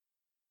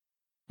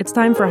It's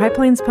time for High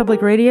Plains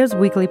Public Radio's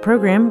weekly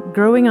program,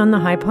 Growing on the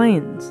High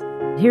Plains.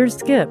 Here's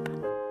Skip.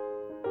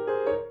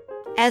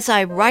 As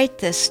I write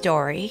this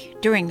story,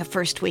 during the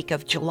first week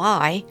of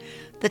July,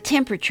 the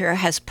temperature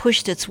has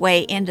pushed its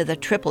way into the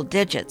triple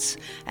digits,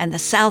 and the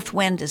south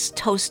wind is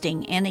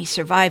toasting any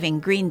surviving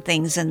green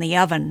things in the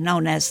oven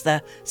known as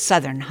the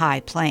Southern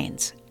High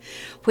Plains.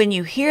 When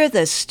you hear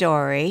this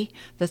story,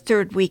 the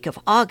third week of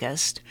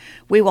August,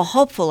 we will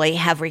hopefully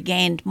have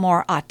regained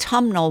more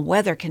autumnal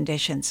weather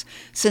conditions,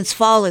 since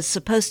fall is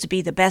supposed to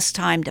be the best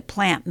time to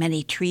plant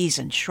many trees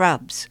and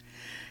shrubs.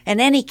 In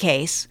any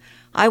case,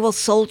 I will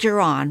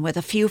soldier on with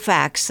a few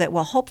facts that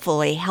will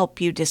hopefully help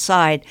you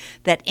decide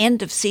that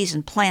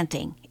end-of-season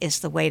planting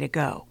is the way to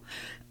go.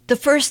 The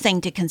first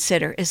thing to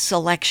consider is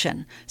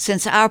selection,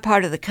 since our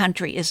part of the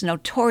country is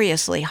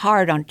notoriously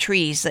hard on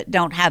trees that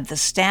don't have the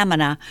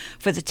stamina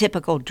for the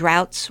typical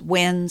droughts,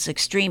 winds,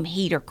 extreme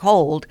heat, or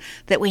cold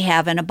that we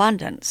have in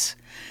abundance.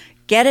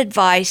 Get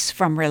advice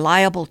from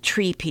reliable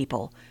tree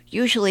people,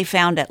 usually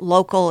found at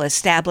local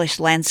established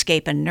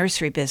landscape and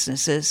nursery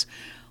businesses,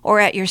 or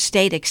at your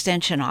state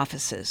extension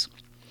offices.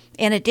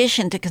 In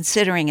addition to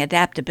considering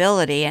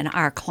adaptability in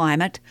our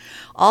climate,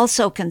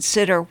 also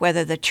consider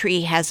whether the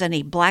tree has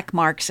any black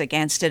marks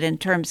against it in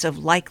terms of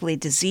likely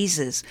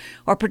diseases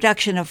or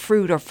production of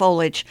fruit or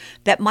foliage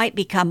that might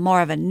become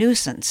more of a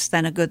nuisance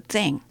than a good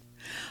thing.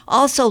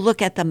 Also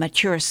look at the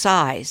mature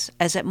size,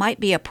 as it might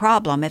be a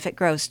problem if it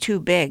grows too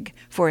big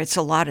for its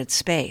allotted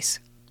space.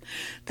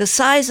 The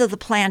size of the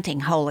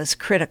planting hole is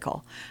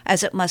critical,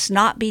 as it must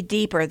not be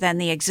deeper than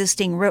the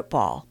existing root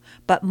ball,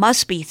 but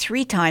must be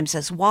 3 times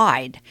as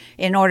wide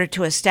in order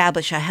to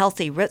establish a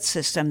healthy root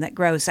system that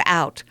grows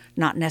out,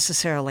 not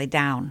necessarily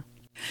down.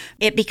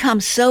 It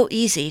becomes so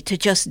easy to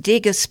just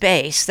dig a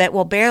space that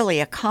will barely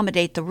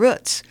accommodate the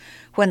roots,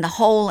 when the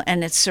hole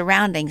and its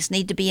surroundings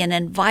need to be an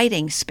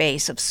inviting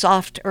space of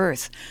soft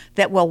earth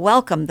that will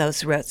welcome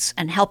those roots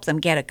and help them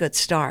get a good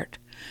start.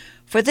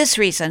 For this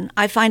reason,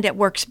 I find it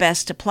works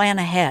best to plan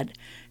ahead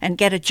and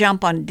get a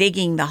jump on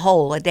digging the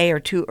hole a day or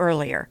two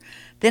earlier,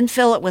 then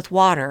fill it with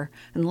water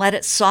and let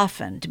it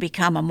soften to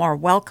become a more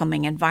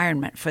welcoming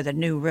environment for the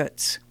new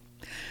roots.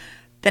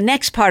 The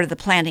next part of the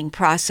planting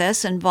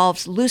process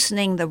involves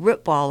loosening the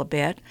root ball a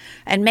bit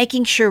and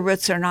making sure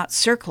roots are not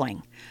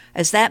circling,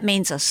 as that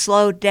means a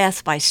slow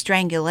death by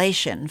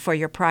strangulation for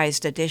your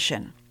prized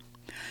addition.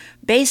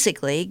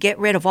 Basically, get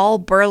rid of all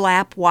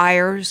burlap,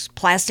 wires,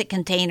 plastic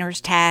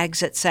containers,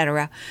 tags,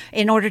 etc.,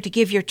 in order to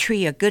give your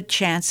tree a good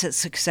chance at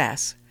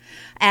success.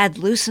 Add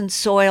loosened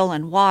soil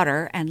and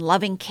water and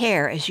loving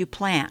care as you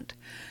plant.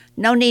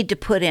 No need to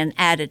put in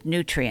added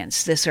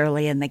nutrients this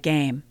early in the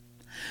game.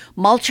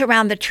 Mulch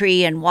around the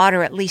tree and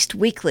water at least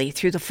weekly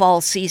through the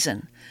fall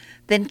season.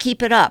 Then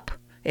keep it up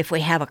if we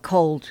have a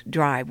cold,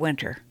 dry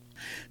winter.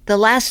 The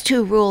last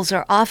 2 rules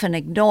are often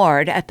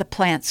ignored at the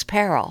plant's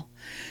peril.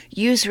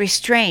 Use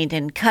restraint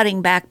in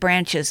cutting back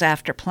branches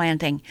after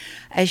planting,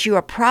 as you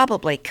are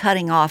probably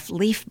cutting off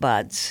leaf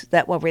buds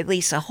that will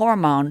release a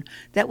hormone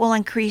that will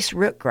increase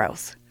root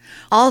growth.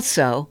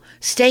 Also,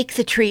 stake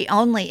the tree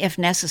only if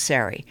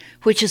necessary,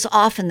 which is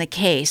often the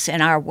case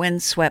in our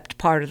windswept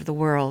part of the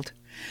world.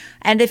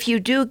 And if you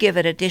do give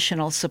it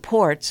additional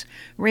supports,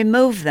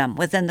 remove them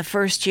within the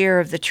first year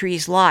of the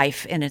tree's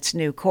life in its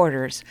new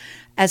quarters,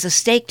 as a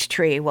staked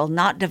tree will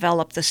not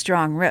develop the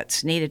strong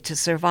roots needed to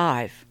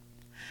survive.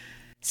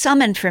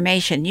 Some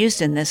information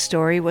used in this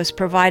story was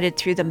provided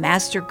through the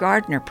Master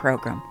Gardener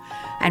program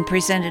and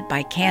presented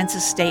by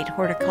Kansas State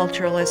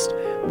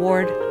horticulturalist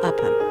Ward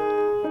Upham.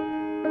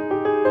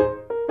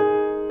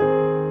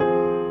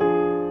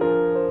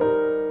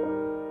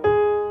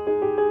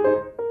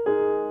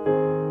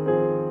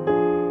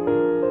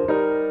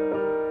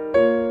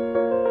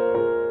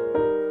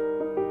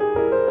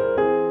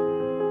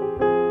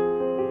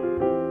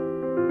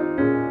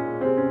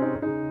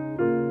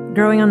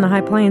 Growing on the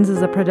High Plains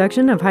is a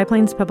production of High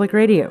Plains Public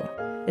Radio.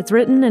 It's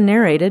written and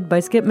narrated by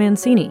Skip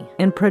Mancini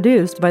and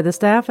produced by the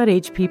staff at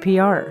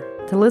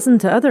HPPR. To listen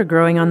to other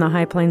Growing on the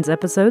High Plains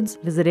episodes,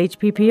 visit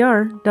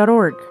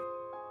hppr.org.